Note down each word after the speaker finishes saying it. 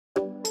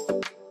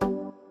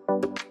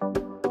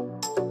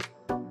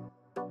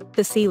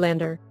The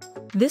Sealander.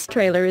 This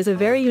trailer is a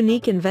very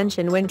unique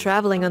invention. When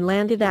traveling on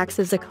land it acts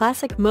as a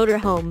classic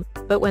motorhome,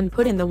 but when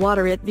put in the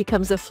water it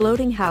becomes a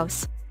floating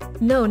house.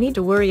 No need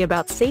to worry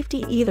about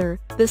safety either.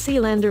 The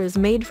Sealander is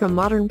made from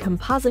modern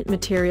composite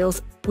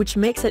materials, which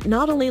makes it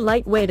not only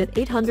lightweight at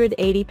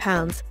 880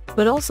 pounds,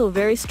 but also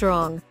very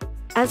strong.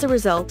 As a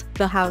result,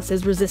 the house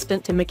is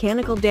resistant to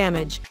mechanical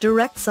damage,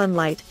 direct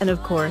sunlight, and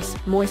of course,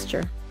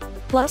 moisture.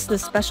 Plus, the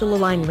special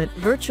alignment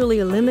virtually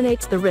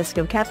eliminates the risk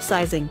of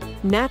capsizing.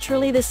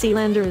 Naturally, the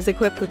Sealander is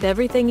equipped with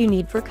everything you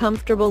need for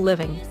comfortable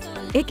living.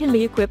 It can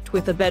be equipped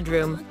with a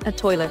bedroom, a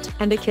toilet,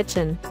 and a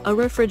kitchen, a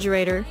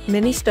refrigerator,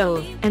 mini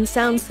stove, and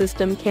sound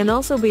system can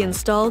also be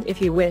installed if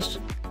you wish.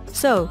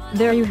 So,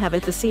 there you have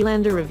it, the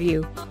Sealander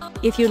review.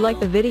 If you like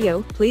the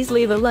video, please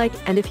leave a like,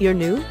 and if you're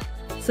new,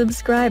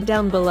 subscribe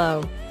down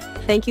below.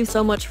 Thank you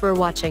so much for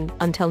watching.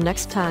 Until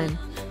next time.